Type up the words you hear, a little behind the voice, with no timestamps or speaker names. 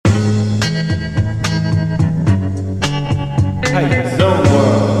Hype Zone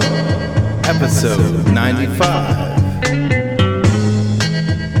World, episode 95,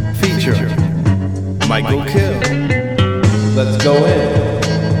 featuring Michael Kill. Let's go in.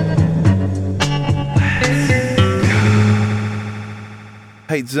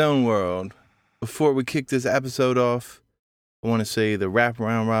 Hype Zone World. Before we kick this episode off, I want to say the Wrap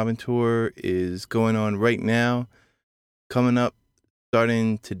Around Robin tour is going on right now. Coming up,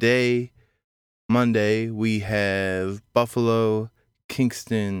 starting today, Monday, we have Buffalo,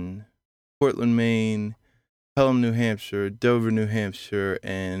 Kingston, Portland, Maine, Pelham, New Hampshire, Dover, New Hampshire,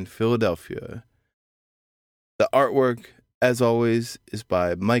 and Philadelphia. The artwork, as always, is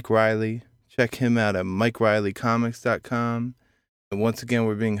by Mike Riley. Check him out at MikeRileyComics.com. And once again,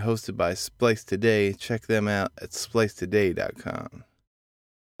 we're being hosted by Splice Today. Check them out at splicetoday.com.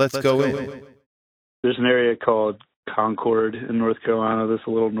 Let's go in. There's an area called Concord in North Carolina that's a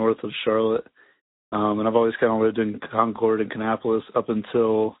little north of Charlotte. And I've always kind of lived in Concord and Kannapolis up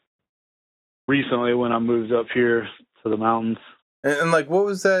until recently when I moved up here to the mountains. And like, what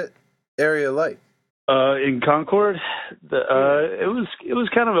was that area like? In Concord, it was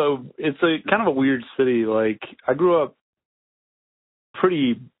kind of a weird city. Like, I grew up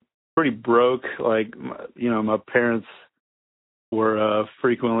pretty broke. Like, you know, my parents were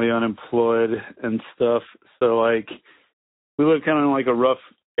frequently unemployed and stuff. So like, we lived kind of in like a rough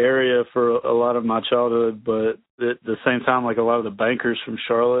area for a lot of my childhood, but at the same time, like a lot of the bankers from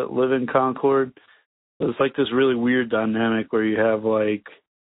Charlotte live in Concord. So it's like this really weird dynamic where you have like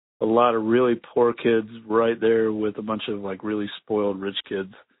a lot of really poor kids right there with a bunch of like really spoiled rich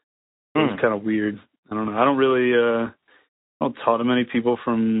kids. It's kind of weird. I don't know. I don't talk to many people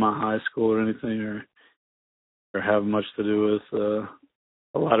from my high school or anything, or have much to do with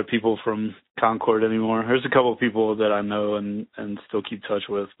a lot of people from Concord anymore. There's a couple of people that I know and still keep touch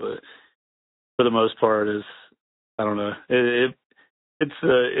with, but for the most part, I don't know.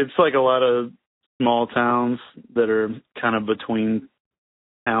 It's like a lot of small towns that are kind of between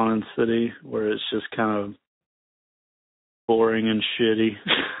town and city, where it's just kind of boring and shitty.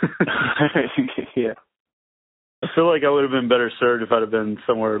 Yeah. I feel like I would have been better served if I'd have been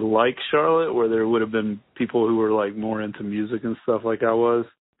somewhere like Charlotte, where there would have been people who were like more into music and stuff like I was.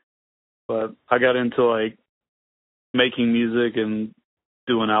 But I got into like making music and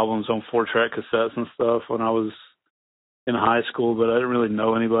doing albums on 4-track cassettes and stuff when I was in high school, but I didn't really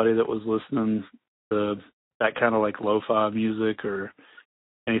know anybody that was listening to that kind of like lo-fi music or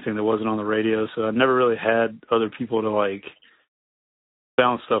anything that wasn't on the radio. So I never really had other people to like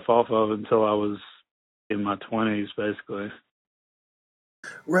bounce stuff off of until I was in my 20s, basically.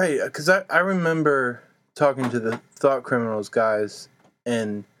 Right, because I remember talking to the Thought Criminals guys,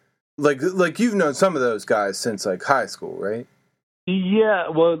 and like you've known some of those guys since like high school, right? Yeah,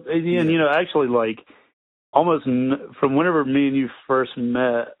 well, and you know, actually, like almost from whenever me and you first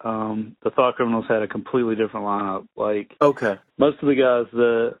met, the Thought Criminals had a completely different lineup. Like, okay, most of the guys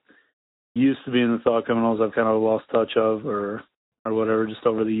that used to be in the Thought Criminals, I've kind of lost touch of, or whatever, just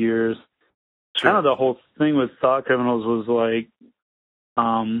over the years. Sure. Kind of the whole thing with Thought Criminals was like,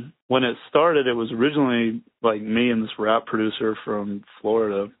 when it started, it was originally like me and this rap producer from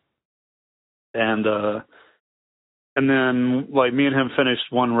Florida, and then like me and him finished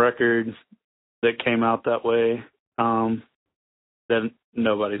one record that came out that way, that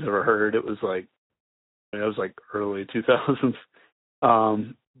nobody's ever heard. It was like early 2000s,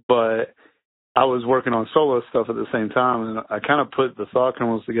 but I was working on solo stuff at the same time, and I kind of put the Thought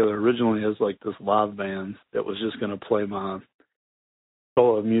Criminals together originally as like this live band that was just going to play my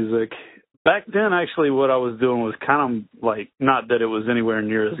solo music. Back then, actually, what I was doing was kind of like, not that it was anywhere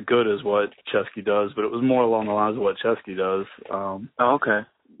near as good as what Chesky does, but it was more along the lines of what Chesky does. okay.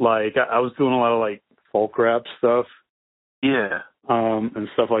 Like, I was doing a lot of like folk rap stuff. Yeah. And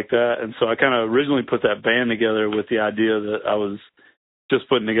stuff like that. And so I kind of originally put that band together with the idea that I was just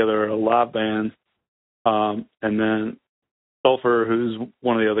putting together a live band. And then Sulfur, who's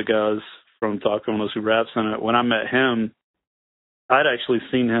one of the other guys from Thought Criminals who raps in it, when I met him, I'd actually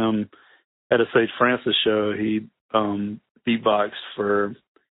seen him at a Sage Francis show. He beatboxed for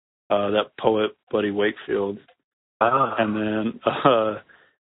that poet Buddy Wakefield. And then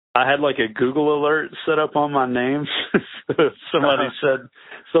I had like a Google alert set up on my name. So if somebody said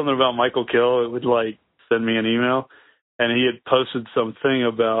something about Michael Kill, it would like send me an email. And he had posted something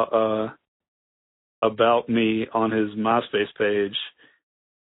about me on his MySpace page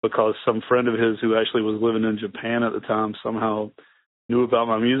because some friend of his who actually was living in Japan at the time somehow knew about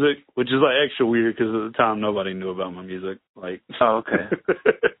my music, which is like extra weird because at the time nobody knew about my music. Like, oh, okay.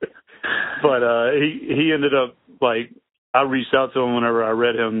 But he ended up like, I reached out to him whenever I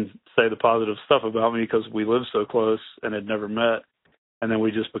read him say say the positive stuff about me because we lived so close and had never met. And then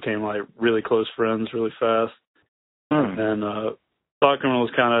we just became like really close friends really fast. And Thought Criminals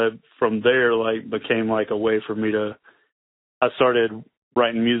kind of from there like became like a way for me to, I started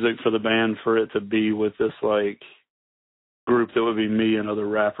writing music for the band for it to be with this like group that would be me and other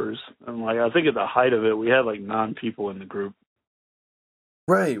rappers. And like I think at the height of it, we had like 9 people in the group.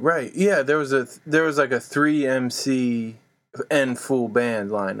 Right. Yeah, there was like a 3 MC and full band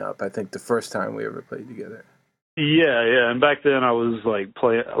lineup. I think the first time we ever played together. Yeah. And back then I was like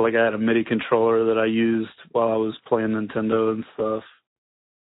I had a MIDI controller that I used while I was playing Nintendo and stuff.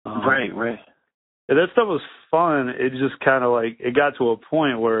 Right. And that stuff was fun. It just kind of like, it got to a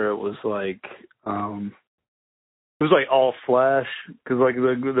point where it was like, it was like all flash. Cause like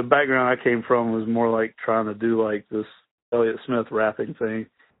the background I came from was more like trying to do like this Elliott Smith rapping thing.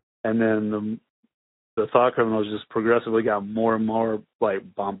 And then the Thought Criminals just progressively got more and more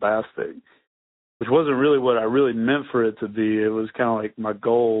like bombastic, which wasn't really what I really meant for it to be. It was kind of like my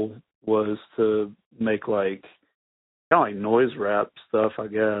goal was to make like kind of like noise rap stuff, I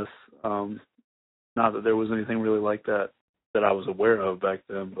guess. Not that there was anything really like that I was aware of back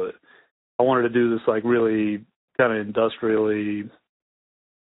then, but I wanted to do this like really kind of industrially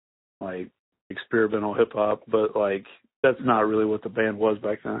like experimental hip hop, but like that's not really what the band was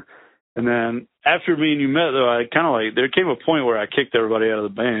back then. And then after me and you met though, I kind of like, there came a point where I kicked everybody out of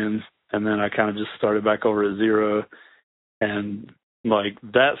the band. And then I kind of just started back over at zero. And like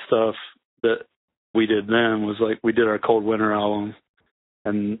that stuff that we did then was like, we did our Cold Winter album.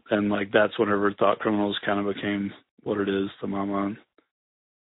 And like, that's whenever Thought Criminals kind of became what it is to my mind.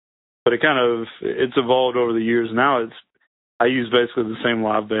 But it's evolved over the years. Now I use basically the same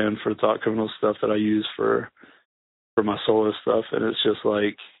live band for Thought Criminals stuff that I use for my solo stuff. And it's just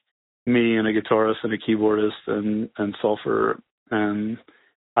like me and a guitarist and a keyboardist and Sulfur, and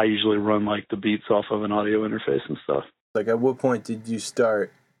I usually run like the beats off of an audio interface and stuff. Like, at what point did you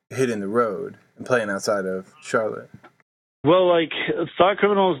start hitting the road and playing outside of Charlotte? Well, like Thought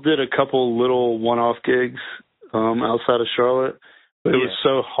Criminals did a couple little one-off gigs outside of Charlotte, but it was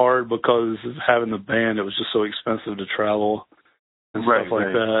so hard because of having the band. It was just so expensive to travel and stuff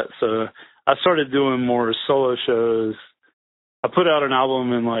like that. So I started doing more solo shows. I put out an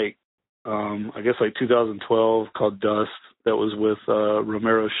album in like I guess like 2012 called Dust. That was with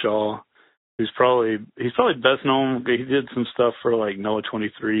Romero Shaw, who's probably best known. He did some stuff for like Noah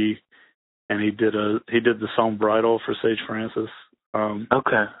 23, and he did the song Bridal for Sage Francis.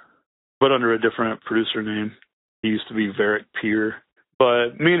 Okay. But under a different producer name. He used to be Varick Peer.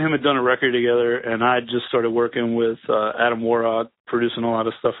 But me and him had done a record together, and I just started working with Adam Warrock, producing a lot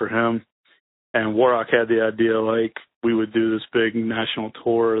of stuff for him. And Warrock had the idea like we would do this big national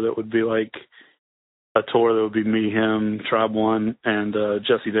tour that would be like a tour that would be me, him, Tribe One, and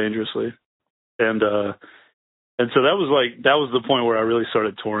Jesse Dangerously. And so that was the point where I really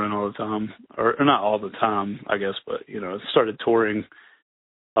started touring all the time. Or not all the time, I guess, but started touring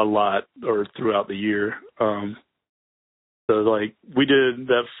a lot or throughout the year. So like we did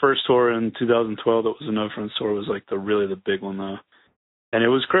that first tour in 2012 that was a No Friends tour was like the big one though. And it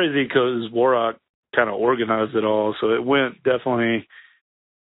was crazy because Warrock kind of organized it all. So it went definitely,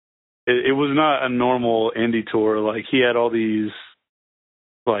 it was not a normal indie tour. Like he had all these,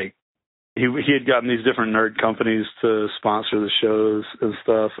 like he had gotten these different nerd companies to sponsor the shows and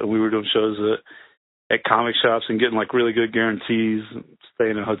stuff. And we were doing shows at comic shops and getting like really good guarantees,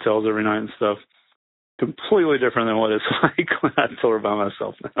 staying in hotels every night and stuff. Completely different than what it's like when I tour by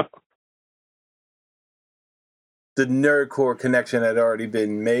myself now. The nerdcore connection had already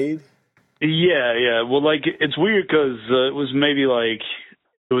been made? Yeah. Well, like, it's weird because it was maybe like,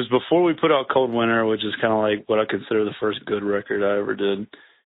 it was before we put out Cold Winter, which is kind of like what I consider the first good record I ever did.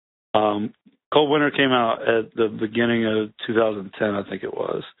 Cold Winter came out at the beginning of 2010, I think it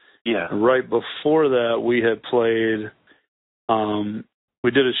was. Yeah. And right before that, we had played, we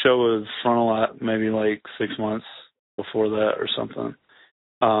did a show with Frontal maybe like 6 months before that or something.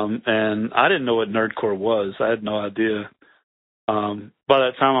 And I didn't know what nerdcore was. I had no idea. By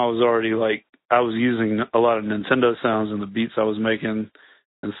that time I was already like, I was using a lot of Nintendo sounds in the beats I was making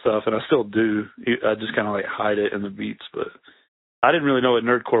and stuff. And I still do. I just kind of like hide it in the beats, but I didn't really know what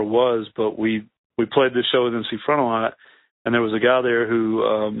nerdcore was, but we played this show with MC Frontal, and there was a guy there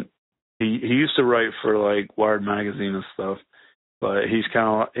who, he used to write for like Wired Magazine and stuff, but he's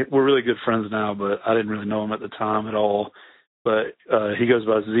kind of, we're really good friends now, but I didn't really know him at the time at all. But he goes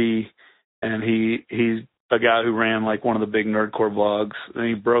by Z, and he's a guy who ran like one of the big nerdcore blogs, and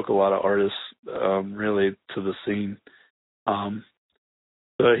he broke a lot of artists really to the scene.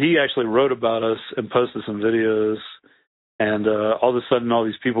 So he actually wrote about us and posted some videos, And all of a sudden, all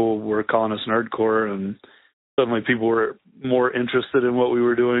these people were calling us nerdcore, and suddenly people were more interested in what we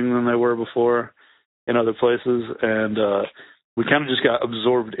were doing than they were before in other places. And we kind of just got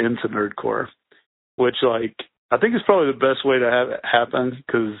absorbed into nerdcore, which, like, I think is probably the best way to have it happen,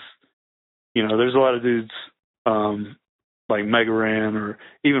 because, you know, there's a lot of dudes like Mega Ran or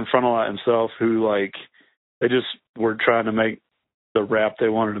even Frontalot himself who, like, they just were trying to make the rap they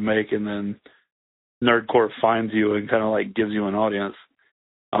wanted to make, and then nerdcore finds you and kind of like gives you an audience.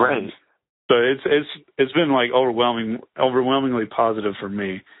 Right. So it's been like overwhelmingly positive for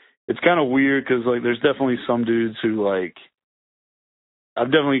me. It's kind of weird because, like, there's definitely some dudes who, like,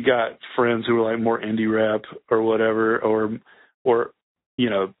 I've definitely got friends who are like more indie rap or whatever, or you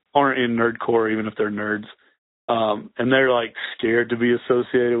know, aren't in nerdcore even if they're nerds, and they're like scared to be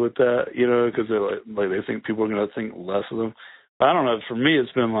associated with that, you know, because they're like they think people are gonna think less of them. But I don't know. For me,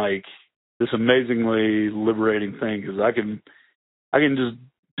 it's been like this amazingly liberating thing, because I can just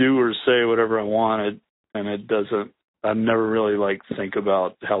do or say whatever I want, and it doesn't. I never really like think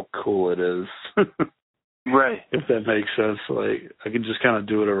about how cool it is. Right. If that makes sense. Like, I can just kind of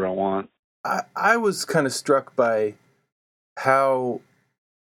do whatever I want. I was kind of struck by how,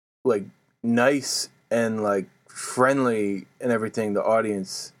 like, nice and, like, friendly and everything the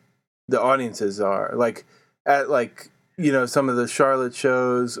audiences are. Like, at, like, you know, some of the Charlotte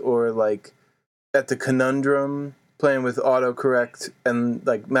shows, or, like, at the Conundrum, playing with autocorrect and,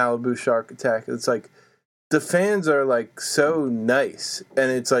 like, Malibu Shark Attack. It's like, the fans are, like, so nice. And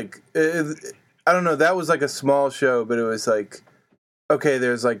it's like, I don't know, that was like a small show, but it was like, okay,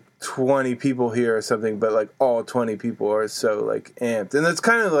 there's like 20 people here or something, but like all 20 people are so like amped. And that's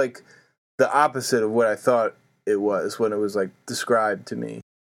kind of like the opposite of what I thought it was when it was like described to me.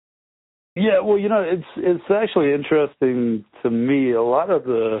 Yeah, well, you know, it's actually interesting to me. A lot of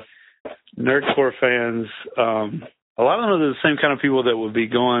the nerdcore fans, a lot of them are the same kind of people that would be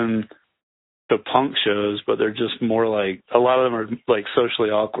going to punk shows, but they're just more like, a lot of them are like socially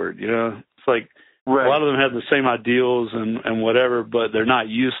awkward, you know? It's like, Right. A lot of them have the same ideals and whatever, but they're not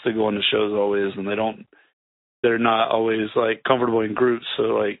used to going to shows always, and they're not always like comfortable in groups. So,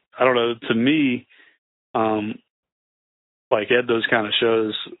 like, I don't know, to me, like at those kind of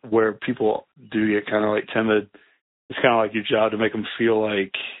shows where people do get kind of like timid, it's kind of like your job to make them feel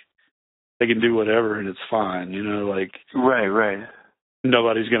like they can do whatever and it's fine, you know, like, Right.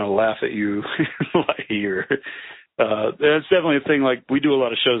 Nobody's going to laugh at you like here. That's definitely a thing. Like, we do a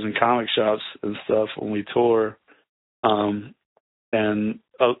lot of shows in comic shops and stuff when we tour. And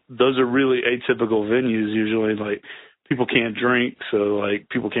those are really atypical venues usually. Like, people can't drink, so, like,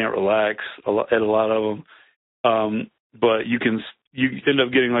 people can't relax at a lot of them. But you end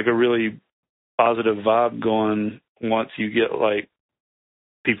up getting, like, a really positive vibe going once you get, like,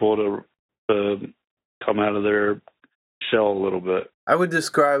 people to come out of their shell a little bit. I would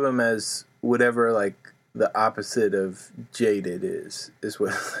describe them as whatever, like, the opposite of jaded is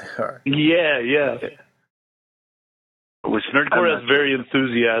what they are. Yeah. Which nerdcore has very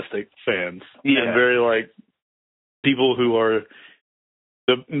enthusiastic fans. Yeah. And very, like, people who are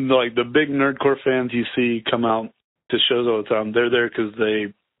the big nerdcore fans you see come out to shows all the time. They're there because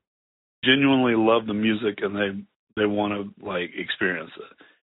they genuinely love the music and they want to, like, experience it.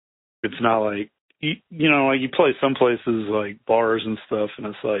 It's not like, you know, like, you play some places like bars and stuff, and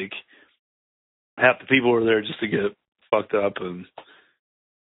it's like half the people are there just to get fucked up and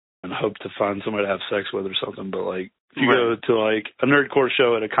hope to find somebody to have sex with or something. But, like, if you go to, like, a nerdcore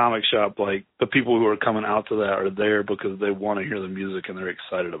show at a comic shop, like, the people who are coming out to that are there because they want to hear the music and they're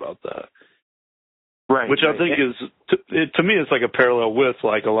excited about that. Right. Which I think is, to me, it's like a parallel with,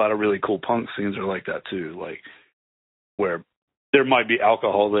 like, a lot of really cool punk scenes are like that too, like, where there might be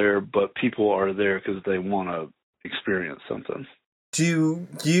alcohol there, but people are there because they want to experience something. Do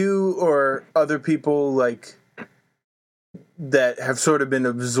you or other people, like, that have sort of been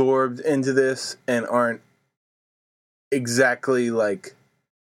absorbed into this and aren't exactly like,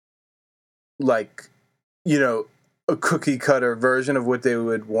 you know, a cookie cutter version of what they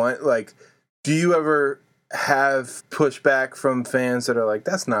would want? Like, do you ever have pushback from fans that are like,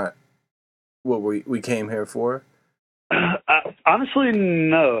 that's not what we came here for? Honestly,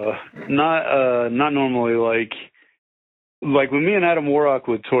 no, not normally. Like when me and Adam Warrock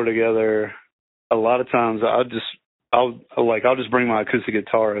would tour together, a lot of times I'll just bring my acoustic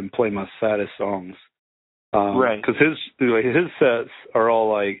guitar and play my saddest songs. Right. Because his sets are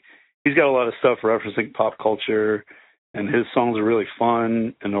all like, he's got a lot of stuff referencing pop culture, and his songs are really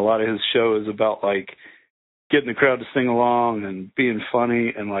fun, and a lot of his show is about, like, getting the crowd to sing along and being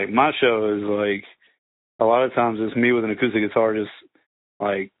funny, and, like, my show is, like, a lot of times it's me with an acoustic guitar just,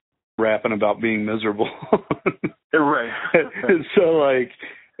 like, rapping about being miserable. Right. So like,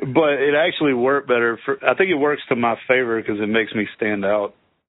 but it actually worked better. I think it works to my favor because it makes me stand out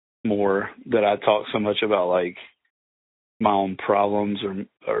more that I talk so much about like my own problems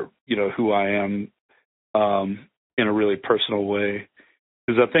or you know who I am in a really personal way.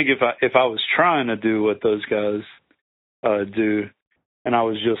 Because I think if I was trying to do what those guys do, and I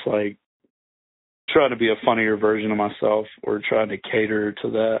was just like trying to be a funnier version of myself or trying to cater to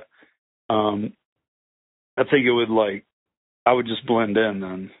that, I think it would like I would just blend in.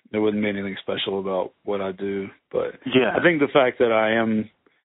 Then there wouldn't be anything special about what I do. But yeah, I think the fact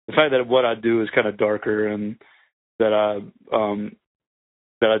that what I do is kind of darker and that I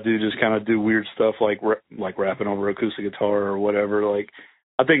do just kind of do weird stuff like rapping over acoustic guitar or whatever. Like,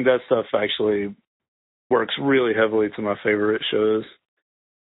 I think that stuff actually works really heavily to my favorite shows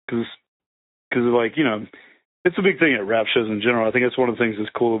because like, you know, it's a big thing at rap shows in general. I think it's one of the things that's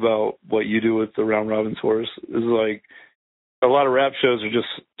cool about what you do with the round robin tours is like a lot of rap shows are just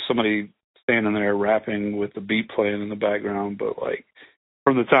somebody standing there rapping with the beat playing in the background. But like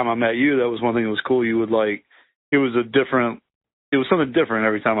from the time I met you, that was one thing that was cool. You would like, it was something different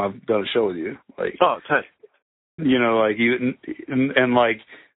every time I've done a show with you. Like, oh, okay. You know, like you and like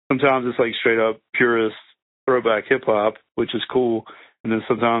sometimes it's like straight up purist throwback hip hop, which is cool. And then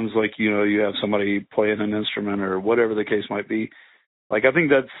sometimes like, you know, you have somebody playing an instrument or whatever the case might be. Like, I think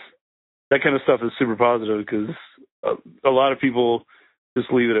that kind of stuff is super positive because a lot of people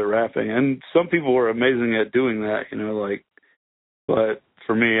just leave it at rapping, and some people are amazing at doing that, you know, like, but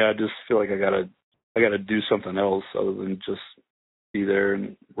for me, I just feel like I gotta do something else other than just be there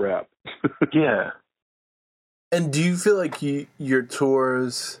and rap. Yeah. And do you feel like your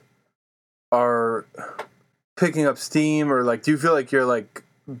tours are picking up steam, or like do you feel like you're like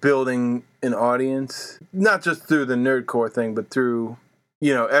building an audience, not just through the Nerdcore thing, but through,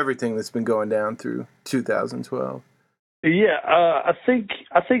 you know, everything that's been going down through 2012? Yeah, I think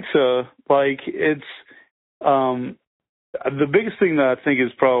so. Like, it's the biggest thing that I think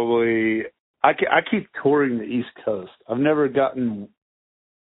is probably I keep touring the East Coast. I've never gotten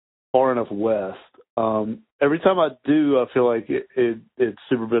far enough west. Every time I do, I feel like it's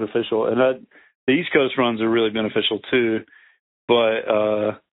super beneficial, and the East Coast runs are really beneficial too.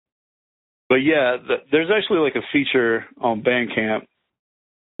 But yeah, there's actually like a feature on Bandcamp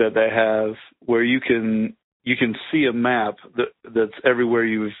that they have where you can see a map that's everywhere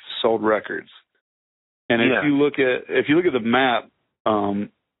you've sold records. And if you look at the map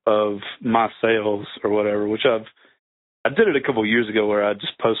of my sales or whatever, which I did it a couple of years ago where I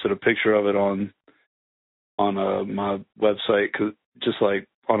just posted a picture of it on my website, just like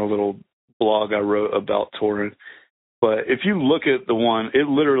on a little blog I wrote about touring. But if you look at the one, it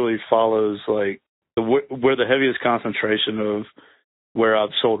literally follows like where the heaviest concentration of where I've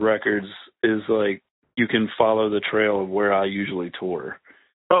sold records is, like, you can follow the trail of where I usually tour.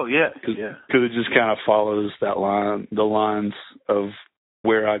 Oh yeah, because it just kind of follows the lines of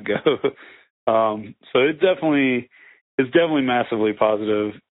where I go. So it's definitely massively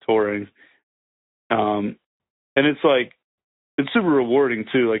positive touring. And it's like, it's super rewarding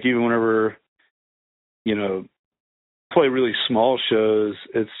too. Like, even whenever, you know, play really small shows,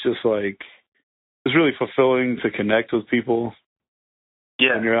 it's just like, it's really fulfilling to connect with people.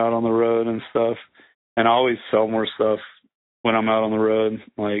 Yeah. When you're out on the road and stuff. And I always sell more stuff when I'm out on the road.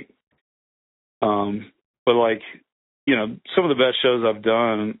 Like, but like, you know, some of the best shows I've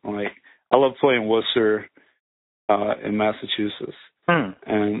done, like, I love playing Worcester, in Massachusetts.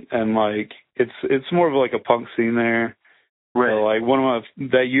 And like, it's more of like a punk scene there. Right. So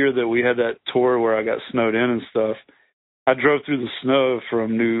like that year that we had that tour where I got snowed in and stuff, I drove through the snow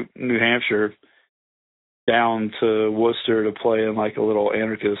from New Hampshire down to Worcester to play in like a little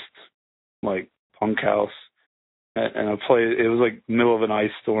anarchist like punk house. And I played, it was like middle of an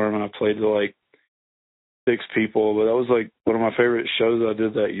ice storm, and I played to like 6 people, but that was like one of my favorite shows I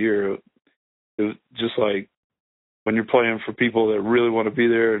did that year. It was just like when you're playing for people that really want to be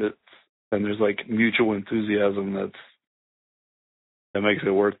there, and there's like mutual enthusiasm that makes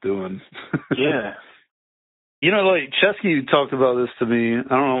it worth doing. Yeah. You know, like Chesky talked about this to me.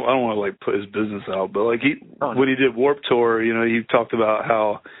 I don't want to like put his business out, but like when he did Warped Tour, you know, he talked about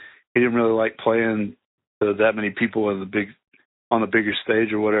how he didn't really like playing to that many people on the bigger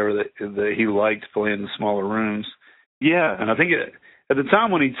stage or whatever, that he liked playing in the smaller rooms. Yeah. And I think at the time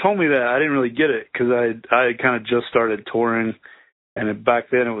when he told me that, I didn't really get it because I had kind of just started touring, and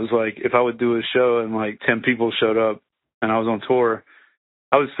back then it was like if I would do a show and like 10 people showed up and I was on tour,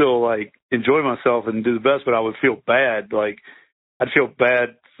 I would still like enjoy myself and do the best, but I would feel bad. Like, I'd feel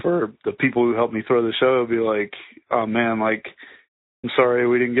bad for the people who helped me throw the show. I'd be like, oh man, like, I'm sorry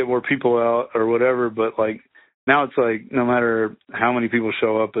we didn't get more people out or whatever. But like, now it's like no matter how many people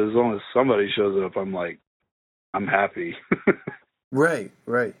show up, as long as somebody shows up, I'm happy. Right,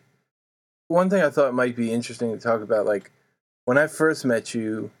 right. One thing I thought might be interesting to talk about, like when I first met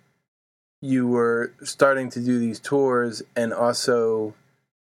you, you were starting to do these tours and also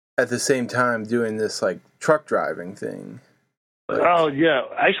at the same time doing this like truck driving thing. Like, oh yeah,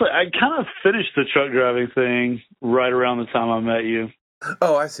 actually, I kind of finished the truck driving thing right around the time I met you.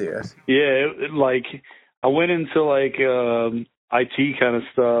 oh, I see. Yeah, like I went into like IT kind of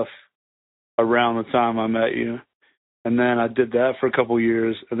stuff around the time I met you, and then I did that for a couple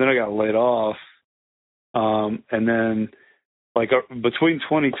years, and then I got laid off, and then like between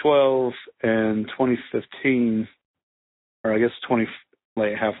 2012 and 2015, or I guess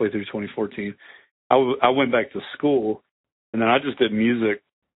like halfway through 2014, I went back to school, and then I just did music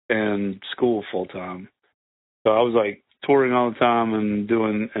and school full time. So I was like touring all the time and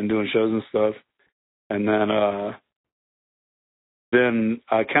doing shows and stuff. And then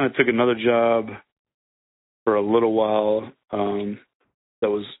I kind of took another job for a little while that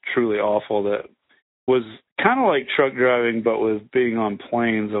was truly awful. That was kind of like truck driving, but with being on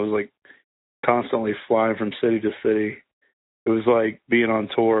planes. I was like constantly flying from city to city. It was like being on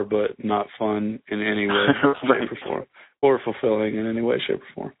tour, but not fun in any way, shape, or form, or fulfilling in any way, shape,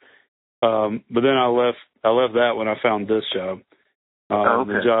 or form. But then I left that when I found this job.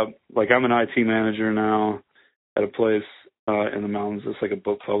 Okay. The job, like I'm an IT manager now at a place in the mountains. It's like a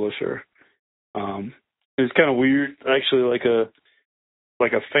book publisher. It's kind of weird, actually. Like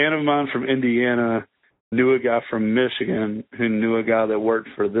a fan of mine from Indiana knew a guy from Michigan who knew a guy that worked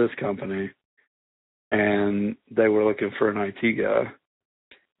for this company, and they were looking for an IT guy.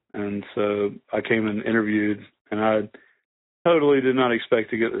 And so I came and interviewed, and I totally did not expect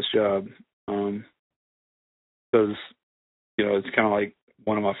to get this job because, you know, it's kind of like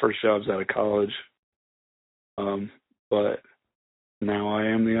one of my first jobs out of college. But now I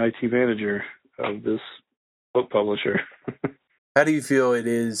am the IT manager of this book publisher. how do you feel it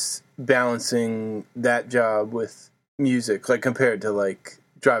is balancing that job with music, like compared to like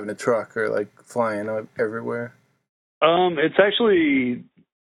driving a truck or like flying everywhere? It's actually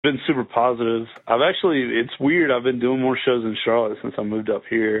been super positive. It's weird. I've been doing more shows in Charlotte since I moved up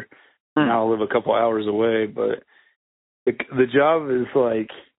here. Now I live a couple hours away, but the job is like,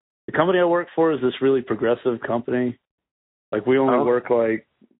 the company I work for is this really progressive company. Like we only work like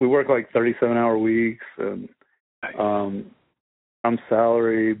 37-hour weeks, and I'm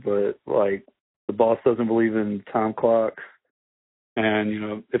salary, but like the boss doesn't believe in time clocks. And, you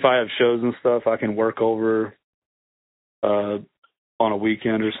know, if I have shows and stuff, I can work over on a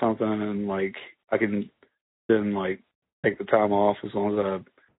weekend or something, and like I can then like take the time off as long as I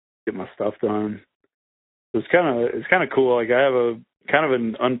get my stuff done. So it's kind of cool. Like I have a kind of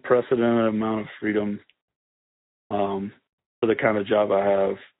an unprecedented amount of freedom for the kind of job I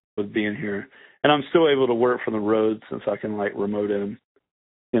have with being here, and I'm still able to work from the road since I can like remote in.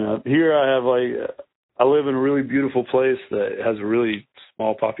 You know, here I live in a really beautiful place that has a really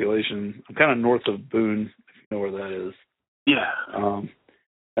small population. I'm kind of north of Boone, if you know where that is. Yeah.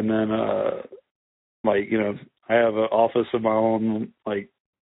 And then, like, you know, I have an office of my own, like,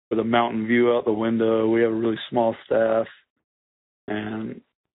 with a mountain view out the window. We have a really small staff. And,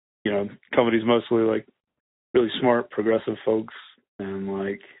 you know, company's mostly, like, really smart, progressive folks. And,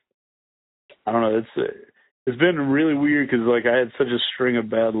 like, I don't know, it's been really weird because, like, I had such a string of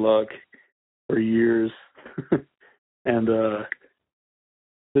bad luck for years. And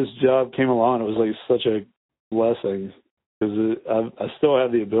this job came along. It was, like, such a blessing. Because I still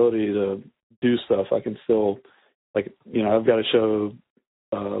have the ability to do stuff. I can still, like, you know, I've got a show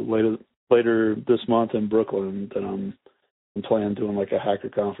later this month in Brooklyn that I'm planning doing like a hacker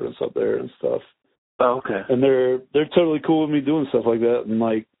conference up there and stuff. Oh, okay. And they're totally cool with me doing stuff like that. And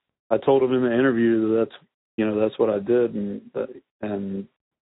like I told them in the interview that's what I did, and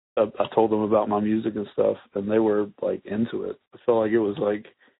I told them about my music and stuff, and they were like into it. I felt like it was like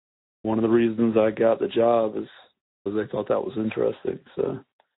one of the reasons I got the job is because they thought that was interesting. So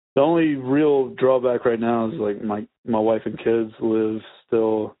the only real drawback right now is like my wife and kids live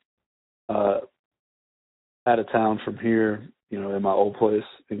still out of town from here, you know, in my old place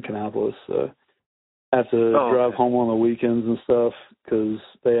in Kannapolis. So I have to drive home on the weekends and stuff because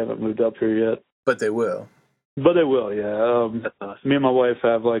they haven't moved up here yet. But they will. But they will, yeah. That's awesome. Me and my wife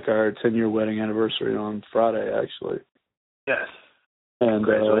have like our 10-year wedding anniversary on Friday, actually. Yes. And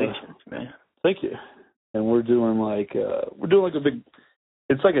Congratulations, man. Thank you. And we're doing like a big,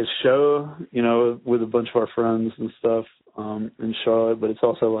 it's like a show, you know, with a bunch of our friends and stuff in Charlotte. But it's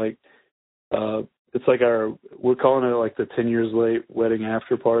also like it's like we're calling it like the 10 years late wedding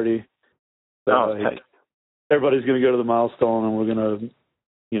after party. So, everybody's going to go to the Milestone, and we're going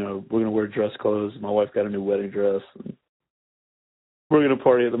to wear dress clothes. My wife got a new wedding dress. And we're going to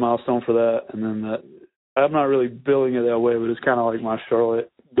party at the Milestone for that. And then I'm not really billing it that way, but it's kind of like my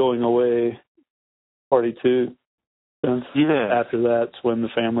Charlotte going away party too. Since after that's when the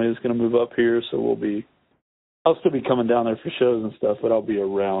family is going to move up here, so I'll still be coming down there for shows and stuff, but I'll be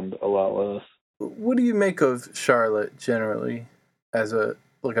around a lot less. What do you make of Charlotte generally as a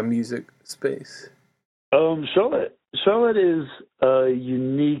music space? Charlotte is a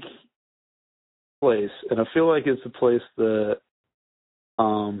unique place, and I feel like it's a place that,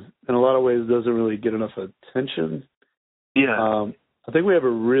 in a lot of ways, doesn't really get enough attention. Yeah. I think we have a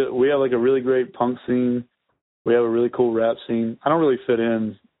really great punk scene. We have a really cool rap scene. I don't really fit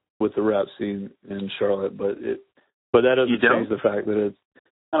in with the rap scene in Charlotte, but that doesn't change the fact that it's.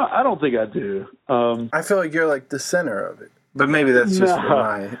 I don't think I do. I feel like you're like the center of it, but maybe that's just from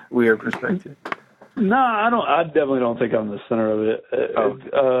my weird perspective. No, I don't. I definitely don't think I'm the center of it.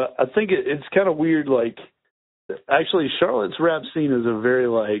 I think it's kind of weird. Like, actually, Charlotte's rap scene is a very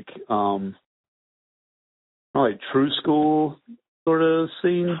like true school sort of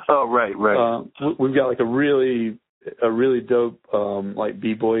scene. Oh, right. We've got like a really dope like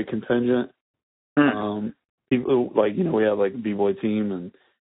b-boy contingent. People we have like a b-boy team and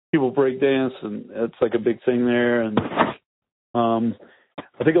people break dance, and it's like a big thing there. And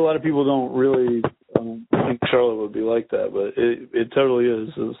I think a lot of people don't really think Charlotte would be like that, but it totally is.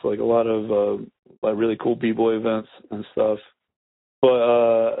 It's like a lot of like really cool b-boy events and stuff.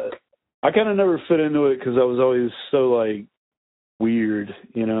 But I kind of never fit into it because I was always so like weird,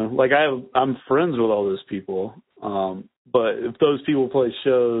 you know. Like I'm friends with all those people, but if those people play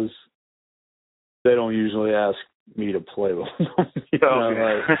shows, they don't usually ask me to play with them. You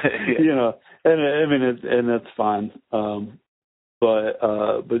know, and I mean, and that's fine. But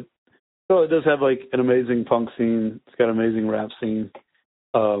so it does have like an amazing punk scene. It's got an amazing rap scene.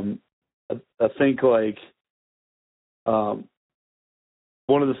 I think like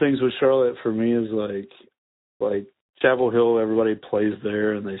one of the things with Charlotte for me is like Chapel Hill, everybody plays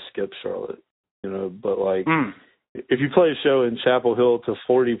there and they skip Charlotte, you know. But like if you play a show in Chapel Hill to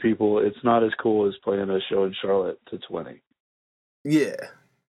 40 people, it's not as cool as playing a show in Charlotte to 20. Yeah.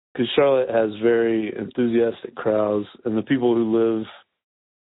 Because Charlotte has very enthusiastic crowds, and the people who live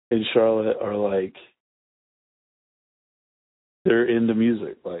in Charlotte are like, they're into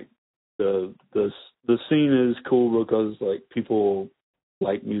music. Like the scene is cool because like people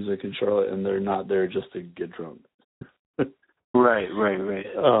like music in Charlotte, and they're not there just to get drunk. Right.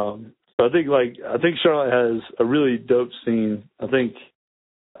 So I think Charlotte has a really dope scene. I think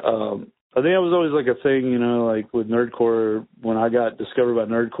that was always like a thing, you know, like with nerdcore. When I got discovered by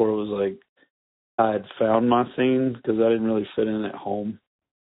nerdcore, it was like I had found my scene because I didn't really fit in at home.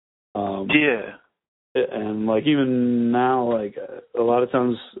 And like even now, like a lot of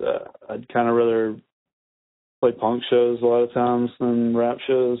times, I'd kind of rather play punk shows a lot of times than rap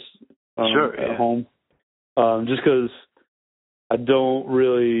shows at home, just because I don't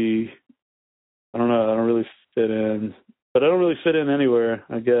really fit in. But I don't really fit in anywhere,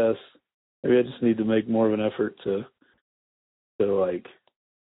 I guess. Maybe I just need to make more of an effort to like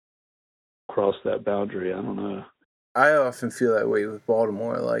cross that boundary. I don't know. I often feel that way with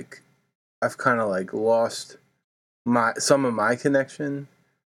Baltimore. Like I've kind of like lost some of my connection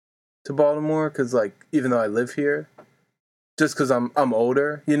to Baltimore because like even though I live here, just because I'm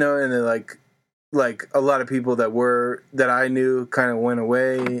older, you know, and then like a lot of people that I knew kind of went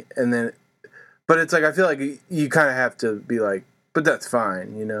away, and then. But it's like I feel like you kind of have to be like, but that's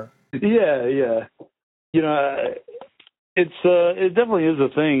fine, you know. Yeah. You know, it definitely is a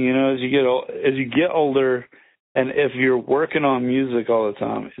thing. You know, as you get older, and if you're working on music all the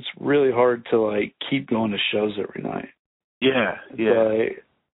time, it's really hard to like keep going to shows every night. Yeah. Like,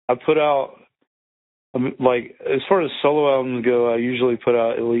 I put out like as far as solo albums go, I usually put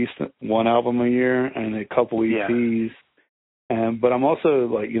out at least one album a year and a couple EPs. But I'm also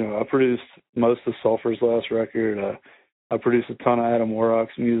like, you know, I produced most of Sulphur's last record. I produce a ton of Adam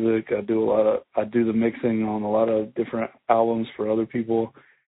Warrock's music. I do the mixing on a lot of different albums for other people.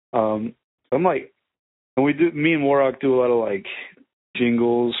 I'm like, and me and Warrock do a lot of like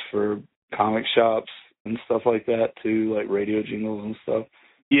jingles for comic shops and stuff like that too, like radio jingles and stuff.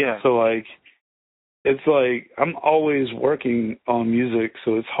 Yeah. So like, it's like I'm always working on music,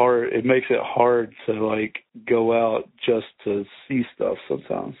 so it's hard. It makes it hard to like go out just to see stuff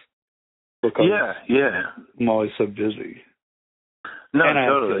sometimes. Because I'm always so busy. No, and I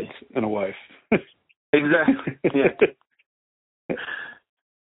totally. have kids and a wife. Exactly. Yeah.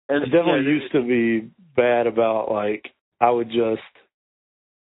 And it definitely used to be bad about like I would just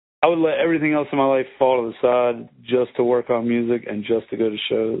I would let everything else in my life fall to the side just to work on music and just to go to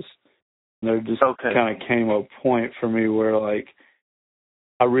shows. And there just kind of came a point for me where, like,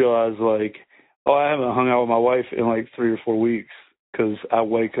 I realized, like, oh, I haven't hung out with my wife in, like, 3 or 4 weeks because I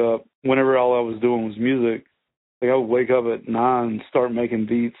wake up, whenever all I was doing was music, like, I would wake up at 9, start making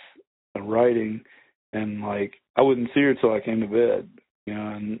beats and writing, and, like, I wouldn't see her till I came to bed, you know,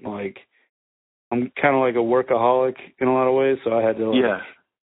 and, like, I'm kind of like a workaholic in a lot of ways, so I had to, like,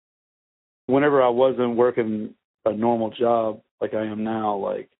 whenever I wasn't working a normal job like I am now,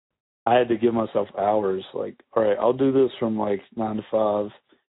 like, I had to give myself hours, like, all right, I'll do this from, like, 9 to 5,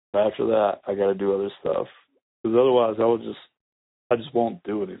 but after that, I got to do other stuff, because otherwise I just won't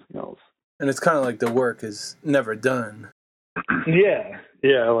do anything else. And it's kind of like the work is never done. Yeah,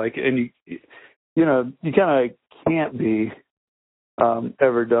 like, and you know, you kind of can't be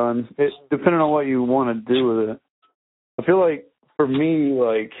ever done. It depending on what you want to do with it. I feel like for me,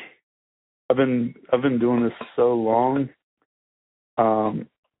 like, I've been doing this so long.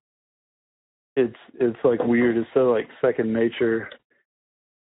 It's like weird. It's so like second nature.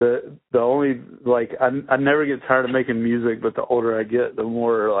 The only, like, I never get tired of making music, but the older I get, the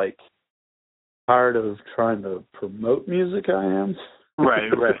more, like, tired of trying to promote music I am.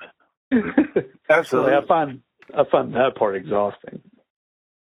 Right. Absolutely. I find that part exhausting.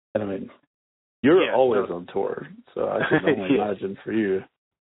 And I mean, you're always on tour, so I can only imagine for you.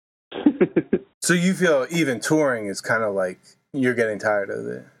 So you feel even touring is kind of like you're getting tired of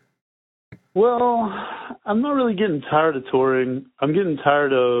it? Well, I'm not really getting tired of touring. I'm getting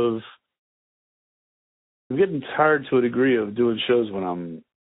tired to a degree of doing shows when I'm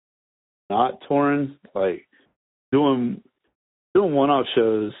not touring. Like, doing one-off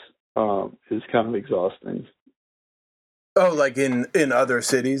shows is kind of exhausting. Oh, like in other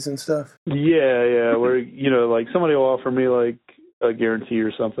cities and stuff? Yeah, where, you know, like, somebody will offer me, like, a guarantee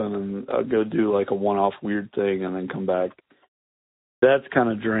or something, and I'll go do, like, a one-off weird thing and then come back. That's kind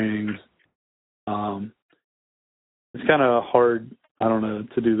of draining. It's kind of hard, I don't know,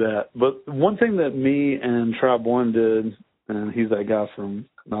 to do that. But one thing that me and Tribe One did, and he's that guy from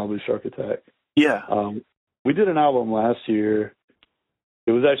Malibu Shark Attack. Yeah. We did an album last year.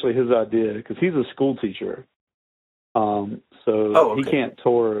 It was actually his idea because he's a school teacher. So he can't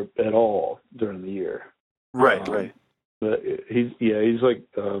tour at all during the year. Right. But he's like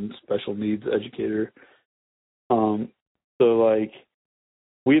special needs educator. So, like,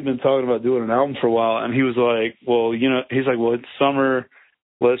 we had been talking about doing an album for a while, and he was like, well, you know, he's like, well, it's summer.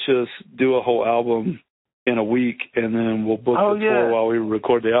 Let's just do a whole album in a week, and then we'll book the tour while we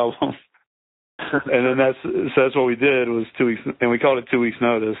record the album. And then that's what we did, was 2 weeks, and we called it 2 weeks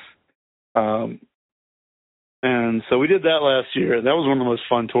notice. And so we did that last year. That was one of the most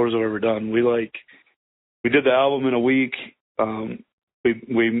fun tours I've ever done. We did the album in a week.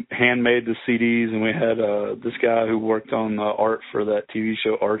 We handmade the CDs, and we had this guy who worked on the art for that TV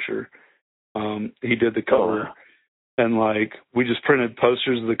show Archer. He did the cover, and, like, we just printed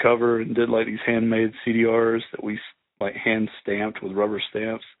posters of the cover and did, like, these handmade CDRs that we, like, hand stamped with rubber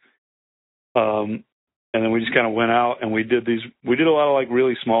stamps. And then we just kind of went out and we did a lot of, like,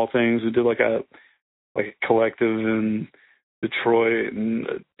 really small things. We did like a collective in Detroit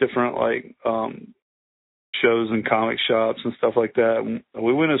and different, like, shows and comic shops and stuff like that. And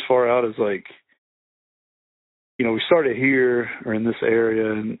we went as far out as, like, you know, we started here or in this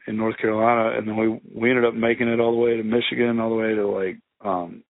area in North Carolina, and then we ended up making it all the way to Michigan, all the way to, like,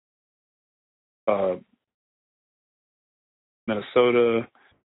 Minnesota,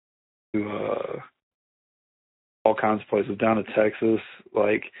 to all kinds of places, down to Texas.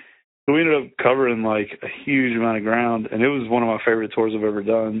 Like, so we ended up covering, like, a huge amount of ground, and it was one of my favorite tours I've ever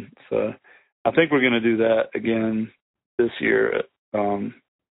done. So I think we're going to do that again this year,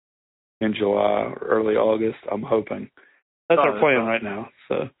 in July or early August, I'm hoping. That's our plan right now.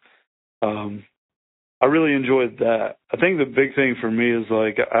 So I really enjoyed that. I think the big thing for me is,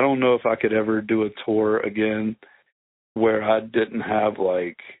 like, I don't know if I could ever do a tour again where I didn't have,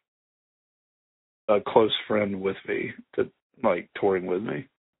 like, a close friend with me to, like, touring with me.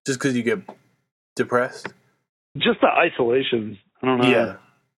 Just because you get depressed? Just the isolation. I don't know. Yeah.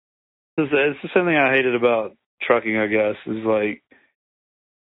 It's the same thing I hated about trucking, I guess, is, like,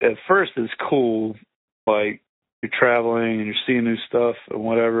 at first it's cool, like, you're traveling and you're seeing new stuff and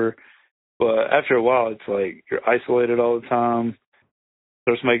whatever, but after a while it's like you're isolated all the time.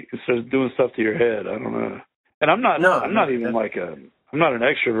 Starts doing stuff to your head. I don't know. And I'm not even I'm not an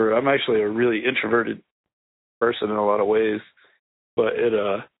extrovert. I'm actually a really introverted person in a lot of ways. But I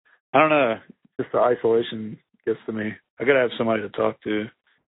don't know, just the isolation gets to me. I gotta have somebody to talk to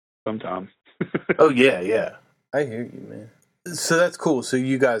sometime. Oh yeah. I hear you, man. So that's cool. So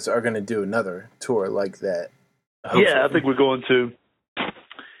you guys are going to do another tour like that. Hopefully. Yeah, I think we're going to.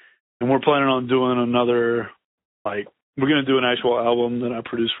 And we're planning on doing another, like, we're going to do an actual album that I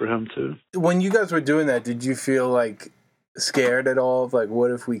produced for him, too. When you guys were doing that, did you feel, like, scared at all of, like, what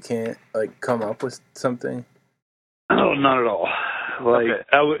if we can't, like, come up with something? Oh, not at all. Like,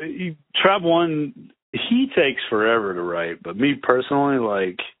 okay. Trap One, he takes forever to write. But me personally,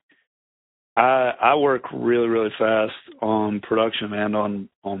 like, I work really, really fast on production and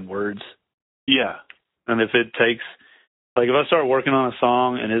on words. Yeah. And if it takes... Like, if I start working on a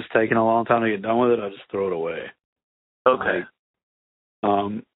song and it's taking a long time to get done with it, I just throw it away. Okay.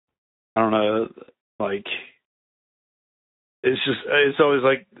 Like, I don't know, like, it's always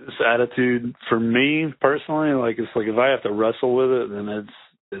like this attitude for me personally. Like, it's like if I have to wrestle with it, then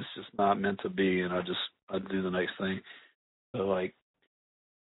it's just not meant to be, and I do the next thing. So, like,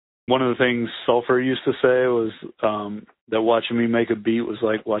 one of the things Sulfur used to say was that watching me make a beat was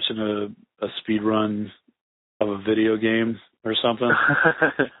like watching a speed run of a video game or something.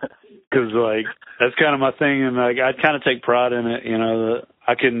 Because, like, that's kind of my thing, and, like, I kind of take pride in it, you know, that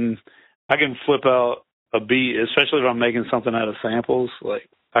I can flip out a beat, especially if I'm making something out of samples. Like,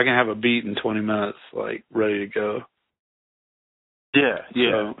 I can have a beat in 20 minutes, like, ready to go. Yeah.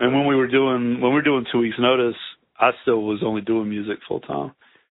 So, and when we were doing 2 weeks notice, I still was only doing music full time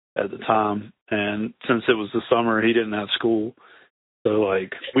at the time. And since it was the summer, he didn't have school. So,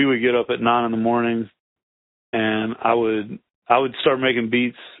 like, we would get up at 9 a.m, and I would start making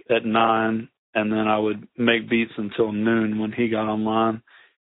beats at 9, and then I would make beats until noon when he got online.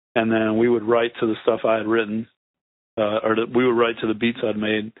 And then we would write to the stuff I had written, we would write to the beats I'd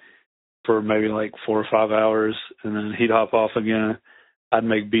made for maybe like 4 or 5 hours, and then he'd hop off again. I'd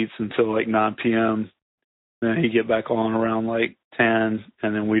make beats until like 9 p.m. Then he'd get back on around like 10,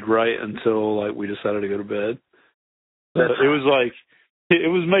 and then we'd write until like we decided to go to bed. So it was like, it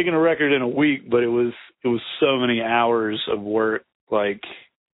was making a record in a week, but it was so many hours of work, like,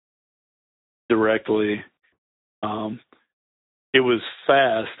 directly. It was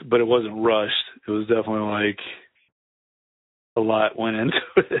fast, but it wasn't rushed. It was definitely like a lot went into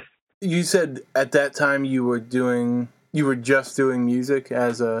it. You said at that time you were just doing music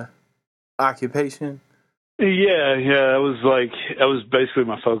as a occupation? Yeah, that was basically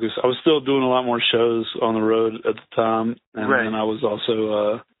my focus. I was still doing a lot more shows on the road at the time, and then I was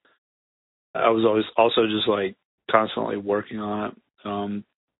also always also just like constantly working on it.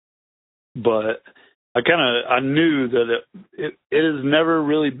 But I knew that it has never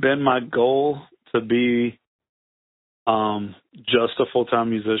really been my goal to be just a full-time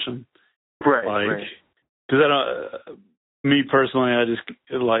musician. Right. Because me personally, I just,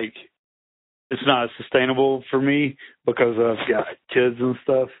 like, it's not sustainable for me because I've got kids and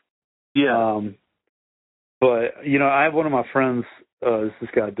stuff. Yeah. But, you know, I have one of my friends, this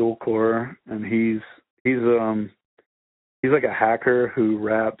guy Dual Core, and he's like a hacker who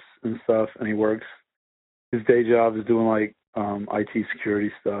raps and stuff, and he works. His day job is doing like IT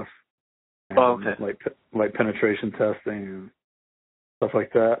security stuff. And, like penetration testing and stuff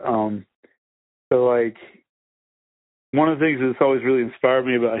like that. So, like, one of the things that's always really inspired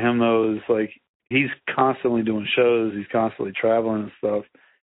me about him, though, is, like, he's constantly doing shows. He's constantly traveling and stuff.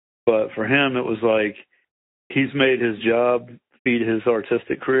 But for him, it was like he's made his job feed his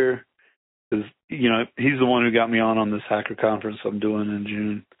artistic career. Because, you know, he's the one who got me on this hacker conference I'm doing in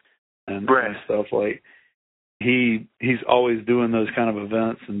June and stuff. Like, he's always doing those kind of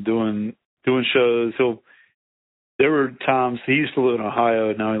events and doing shows. There were times, he used to live in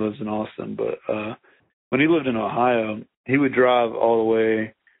Ohio, now he lives in Austin, but when he lived in Ohio, he would drive all the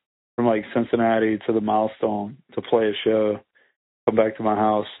way from like Cincinnati to the Milestone to play a show, come back to my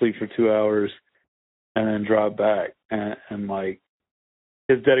house, sleep for 2 hours, and then drive back. And like,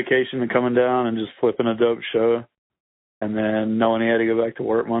 his dedication to coming down and just flipping a dope show, and then knowing he had to go back to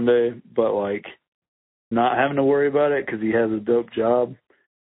work Monday, but like not having to worry about it because he has a dope job,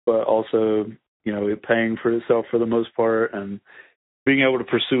 but also, you know, it paying for itself for the most part, and being able to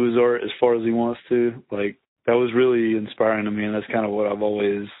pursue his art as far as he wants to. Like, that was really inspiring to me, and that's kind of what I've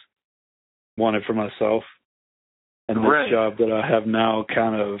always wanted for myself. And this job that I have now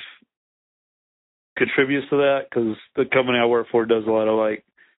kind of contributes to that, because the company I work for does a lot of like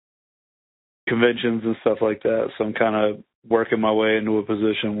conventions and stuff like that. So I'm kind of working my way into a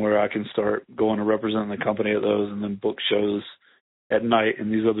position where I can start going to represent the company at those, and then book shows at night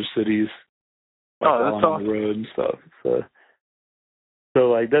in these other cities. Like, that's awesome. On the road and stuff. So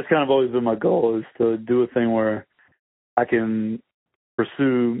like, that's kind of always been my goal, is to do a thing where I can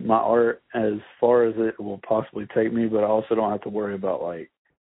pursue my art as far as it will possibly take me, but I also don't have to worry about, like,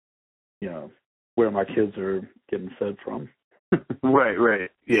 you know, where my kids are getting fed from. Right.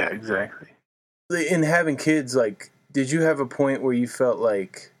 Yeah, exactly. In having kids, like, did you have a point where you felt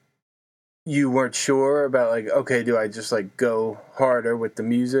like you weren't sure about, like, okay, do I just like go harder with the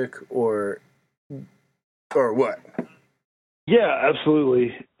music or what? Yeah,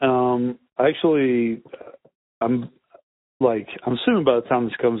 absolutely. Actually, I'm assuming by the time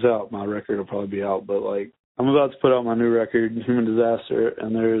this comes out, my record will probably be out. But like, I'm about to put out my new record, Human Disaster,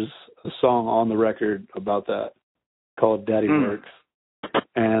 and there's a song on the record about that called Daddy Works.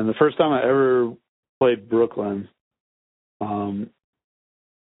 And the first time I ever played Brooklyn,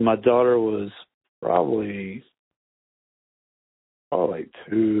 my daughter was probably like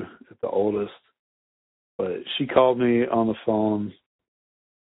 2 at the oldest, but she called me on the phone.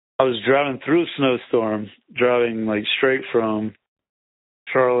 I was driving through a snowstorm, driving like straight from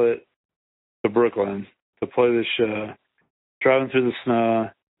Charlotte to Brooklyn to play this show, driving through the snow,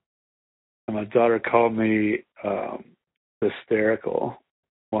 and my daughter called me hysterical,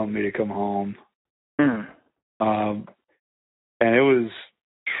 wanting me to come home. And it was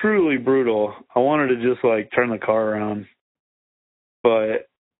truly brutal. I wanted to just like turn the car around, but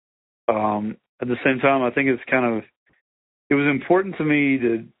at the same time, I think it was important to me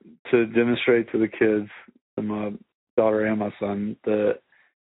to demonstrate to the kids, to my daughter and my son, that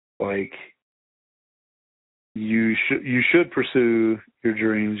like you should pursue your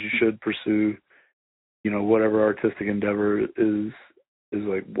dreams. You should pursue, whatever artistic endeavor is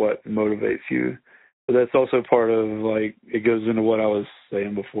like what motivates you. But that's also part of like, it goes into what I was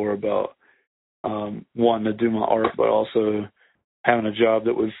saying before about wanting to do my art, but also having a job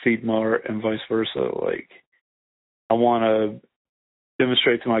that would feed my art and vice versa. Like, I want to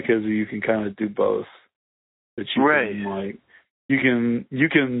demonstrate to my kids that you can kind of do both. That you can, like, you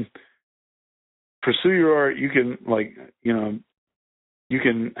can pursue your art. You can, like, you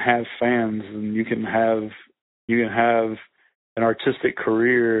can have fans and you can have an artistic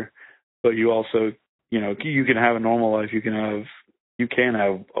career, but you also, you can have a normal life. You can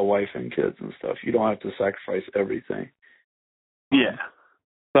have a wife and kids and stuff. You don't have to sacrifice everything. Yeah.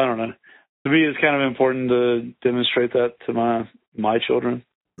 So I don't know. To me, it's kind of important to demonstrate that to my children.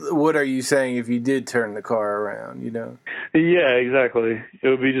 What are you saying if you did turn the car around, Yeah, exactly. It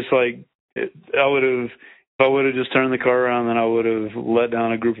would be just like, if I would have just turned the car around, then I would have let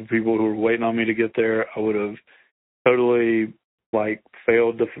down a group of people who were waiting on me to get there. I would have totally, like,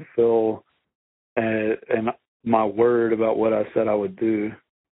 failed to fulfill and my word about what I said I would do.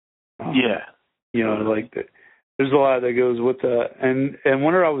 Like, there's a lot that goes with that. And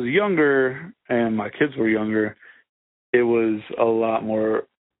whenever I was younger and my kids were younger, it was a lot more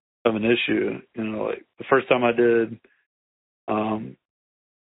of an issue. Like the first time I did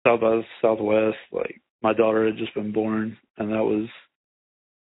South by Southwest, like my daughter had just been born, and it was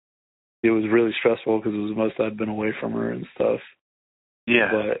really stressful because it was the most I'd been away from her and stuff. Yeah.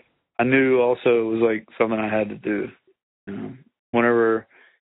 But I knew also it was like something I had to do. Whenever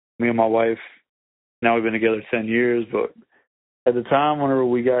me and my wife, now we've been together 10 years, but at the time whenever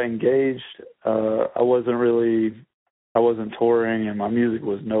we got engaged, I wasn't touring and my music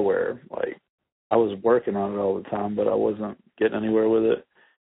was nowhere. Like, I was working on it all the time, but I wasn't getting anywhere with it.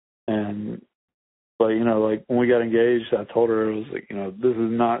 But like when we got engaged, I told her, it was like, this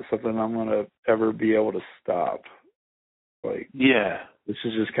is not something I'm going to ever be able to stop. Like, yeah, this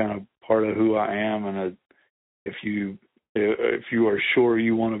is just kind of part of who I am. And if you are sure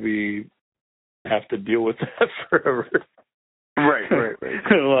you want to have to deal with that forever. Right.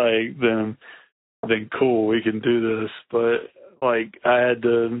 Like, then cool, we can do this. But like, I had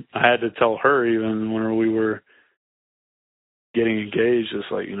to tell her, even when we were getting engaged,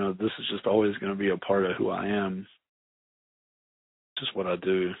 it's like, this is just always going to be a part of who I am. Just what I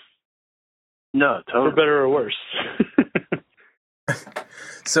do. No, totally. For better or worse.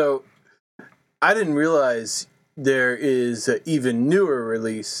 So, I didn't realize there is an even newer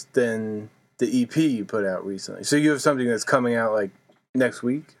release than the EP you put out recently. So you have something that's coming out like next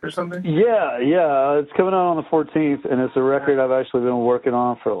week or something? Yeah. It's coming out on the 14th, and it's a record I've actually been working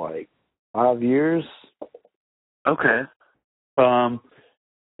on for like 5 years. Okay. I've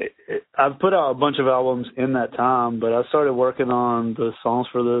put out a bunch of albums in that time, but I started working on the songs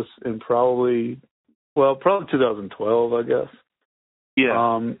for this in probably 2012, I guess.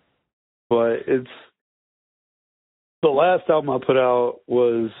 Yeah. But it's the last album I put out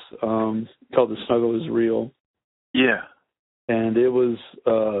was called "The Snuggle Is Real." Yeah. And it was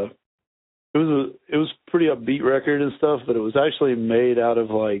pretty upbeat record and stuff, but it was actually made out of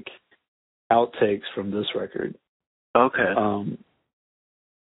like outtakes from this record. Okay.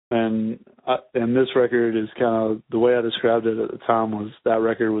 And this record is kind of, the way I described it at the time was, that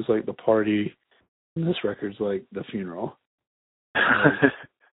record was like the party, and this record's like the funeral.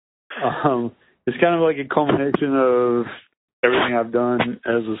 It's kind of like a culmination of everything I've done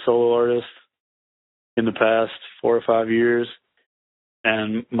as a solo artist in the past 4 or 5 years.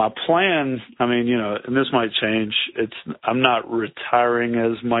 And my plan, I mean, you know, and this might change. I'm not retiring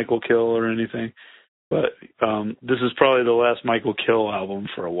as Michael Kill or anything, but this is probably the last Michael Kill album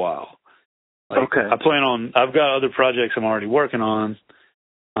for a while. Like, okay. I've got other projects I'm already working on.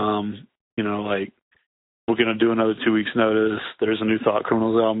 You know, like, we're going to do another 2 weeks notice. There's a new Thought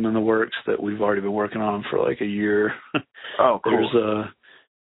Criminals album in the works that we've already been working on for like a year. Oh, cool.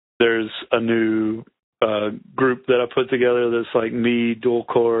 There's a new group that I put together that's like me,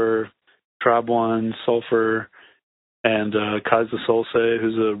 Dualcore, Tribe One, Sulfur, and Kai's the Soulsay,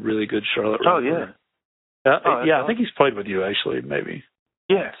 who's a really good Charlotte rapper. Oh, yeah. Yeah, awesome. I think he's played with you, actually, maybe.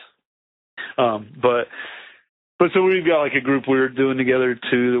 Yes. But so we've got like a group we're doing together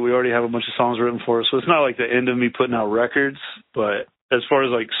too that we already have a bunch of songs written for. So it's not like the end of me putting out records, but as far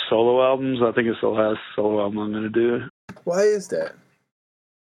as like solo albums, I think it's the last solo album I'm going to do. Why is that?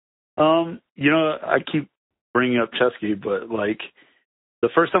 You know, I keep bringing up Chesky, but like the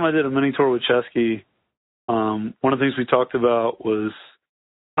first time I did a mini tour with Chesky, one of the things we talked about was,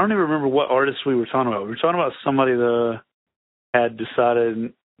 I don't even remember what artist we were talking about. We were talking about somebody that had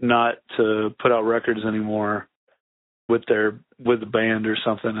decided not to put out records anymore with the band or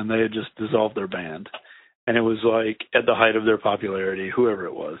something, and they had just dissolved their band. And it was like at the height of their popularity, whoever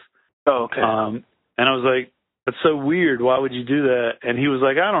it was. Oh, okay. And I was like, that's so weird. Why would you do that? And he was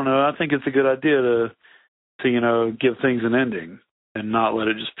like, I don't know. I think it's a good idea to you know, give things an ending and not let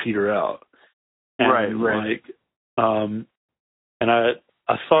it just peter out. And right. And I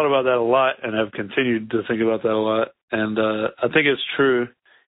thought about that a lot, and I've continued to think about that a lot. And I think it's true.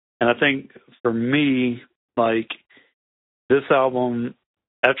 And I think for me, like, this album,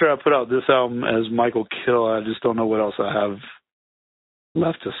 after I put out this album as Michael Kill, I just don't know what else I have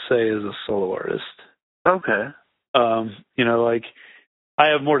left to say as a solo artist. Okay. You know, like, I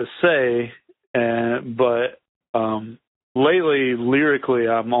have more to say, but lately, lyrically,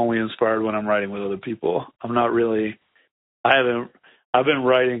 I'm only inspired when I'm writing with other people. I'm not really, I've been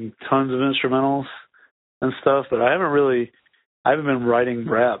writing tons of instrumentals and stuff, but I haven't been writing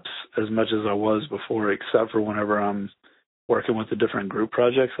raps as much as I was before, except for whenever I'm working with the different group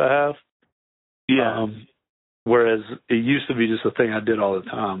projects I have. Yeah. Whereas it used to be just a thing I did all the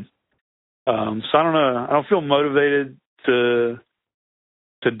time. So I don't know. I don't feel motivated to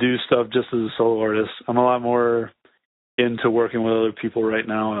do stuff just as a solo artist. I'm a lot more into working with other people right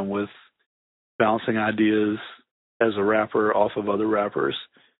now and with bouncing ideas as a rapper off of other rappers.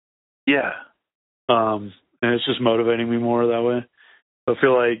 Yeah. And it's just motivating me more that way. I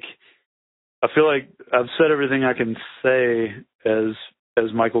feel like I've said everything I can say as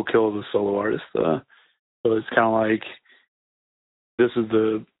Michael Kill, the solo artist. So it's kind of like this is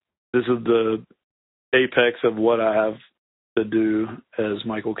the apex of what I have to do as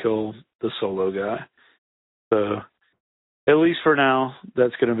Michael Kill, the solo guy. So at least for now,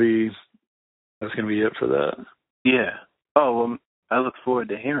 that's gonna be it for that. Yeah. Oh, well, I look forward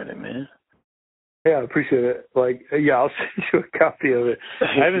to hearing it, man. Yeah, I appreciate it. Like, yeah, I'll send you a copy of it.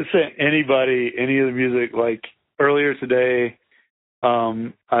 I haven't sent anybody any of the music. Like, earlier today,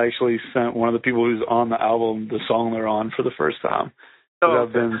 I actually sent one of the people who's on the album the song they're on for the first time. Oh,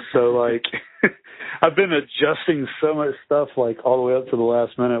 I've been so, like, I've been adjusting so much stuff, like, all the way up to the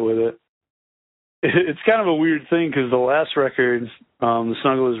last minute with it. It's kind of a weird thing because the last record, The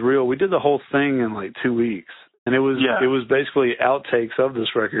Snuggle Is Real, we did the whole thing in, like, 2 weeks. And it was basically outtakes of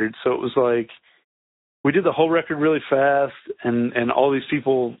this record. So it was like, we did the whole record really fast, and all these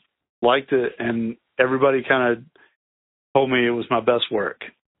people liked it, and everybody kind of told me it was my best work.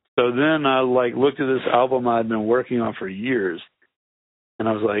 So then I, like, looked at this album I'd been working on for years, and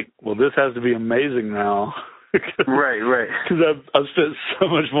I was like, well, this has to be amazing now. Right. Because I've spent so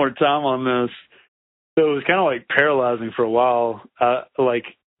much more time on this. So it was kind of, like, paralyzing for a while. I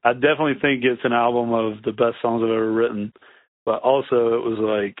definitely think it's an album of the best songs I've ever written, but also it was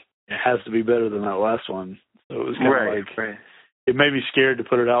like, it has to be better than that last one. So it was kind of like, it made me scared to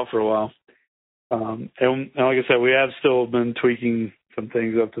put it out for a while. And like I said, we have still been tweaking some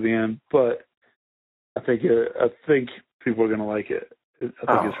things up to the end, but I think people are going to like it. I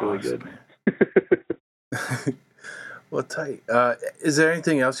think it's really good. Well, tight. Is there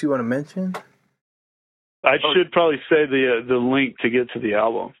anything else you want to mention? I should probably say the link to get to the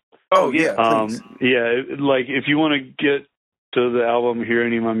album. Oh, yeah, please. Like, if you want to get to the album, hear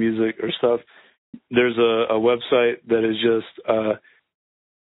any of my music or stuff, there's a website that is just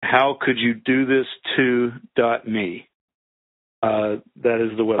howcouldyoudothisto.me. That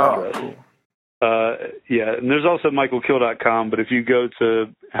is the web address. Cool. Yeah, and there's also michaelkill.com, but if you go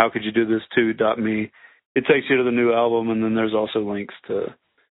to howcouldyoudothisto.me, it takes you to the new album, and then there's also links to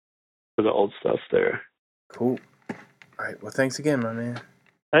the old stuff there. Cool. All right. Well, thanks again, my man.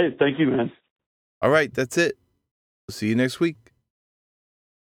 Hey, thank you, man. All right, that's it. We'll see you next week.